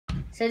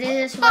So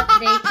this is what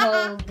they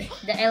call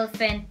the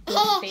elephant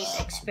toothpaste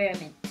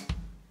experiment.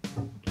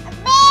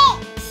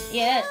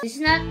 Yes, this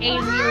is not a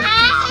real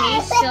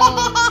toothpaste,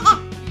 so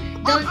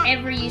don't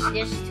ever use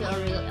this to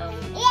a real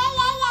elephant.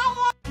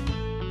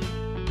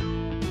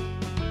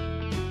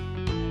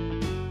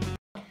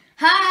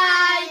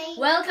 Hi!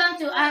 Welcome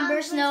to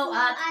Amber Snow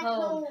at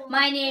Home.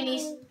 My name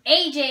is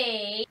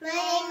AJ. My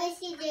name is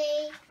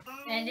CJ.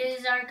 And this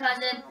is our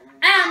cousin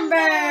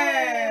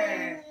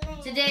Amber.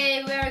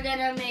 Today we are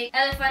gonna make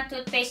elephant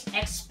toothpaste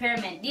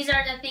experiment. These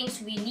are the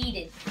things we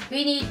needed.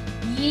 We need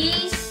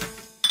yeast,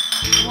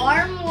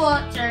 warm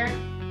water,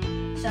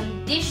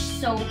 some dish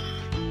soap,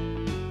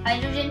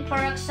 hydrogen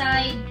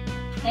peroxide,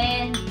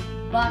 and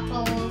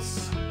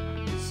bottles,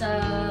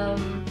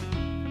 some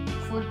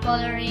food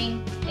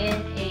coloring,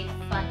 and a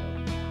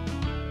funnel.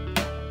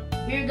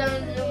 We're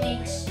going to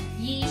mix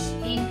yeast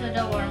into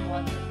the warm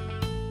water.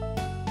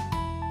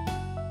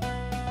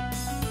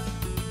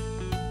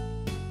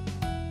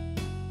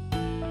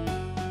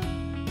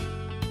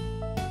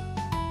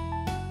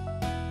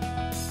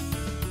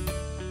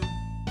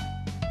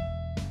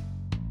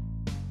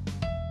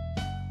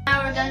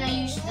 Now we're gonna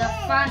use the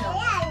funnel,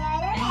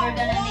 and we're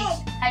gonna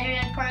mix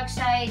hydrogen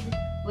peroxide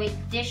with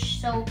dish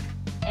soap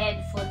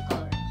and food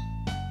coloring.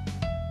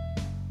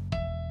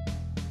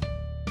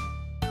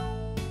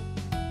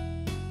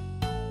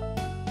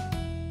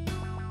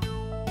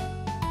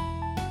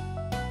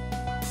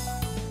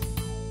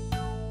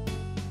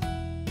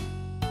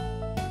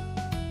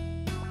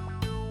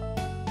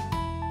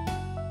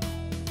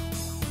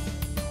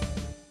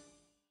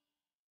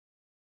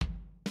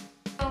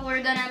 So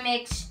we're gonna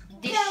mix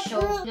dish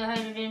soap, the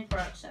hydrogen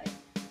peroxide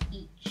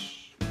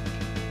each.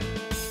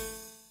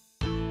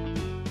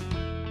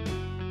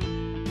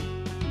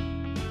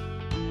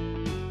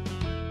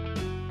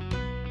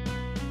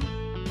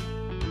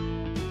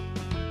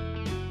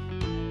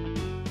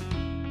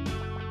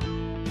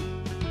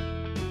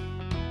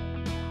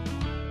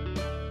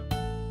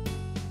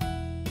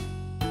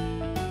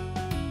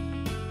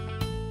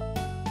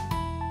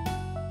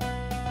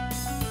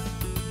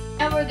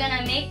 Now we're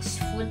gonna mix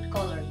food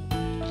coloring.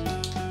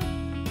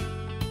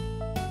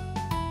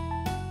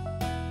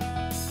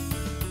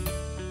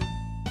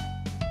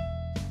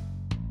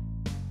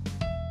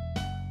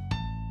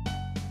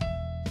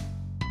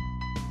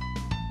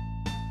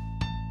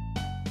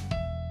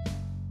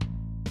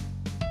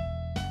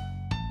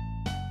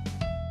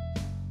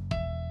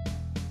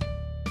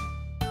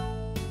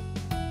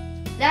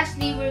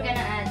 Lastly, we're gonna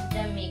add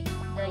the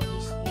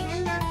yeast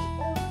mixture.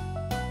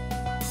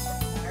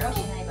 Borrow?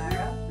 Can I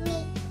borrow?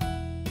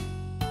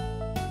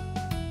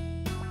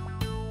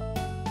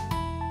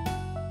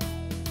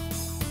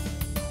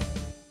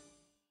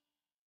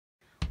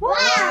 Wow!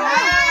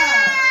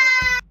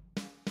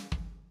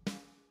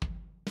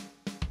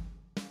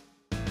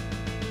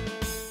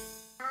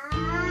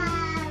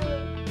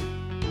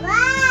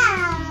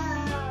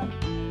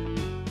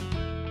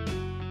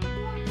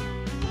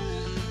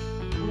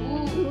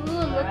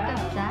 Look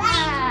at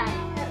that!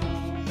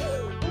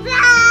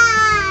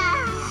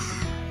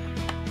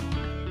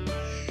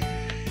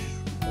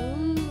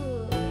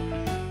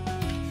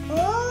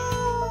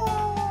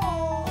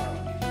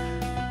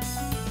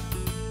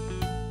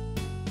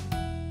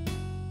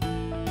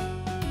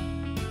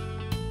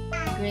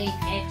 Great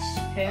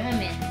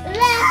experiment.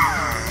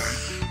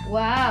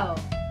 Wow!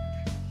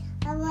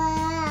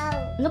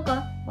 Wow! Look,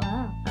 oh!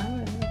 Wow!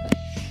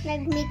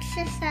 Nag-mix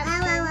sa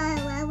something.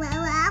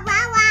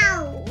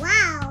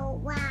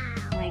 Wow!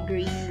 My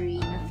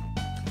green.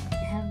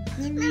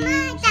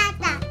 Mama,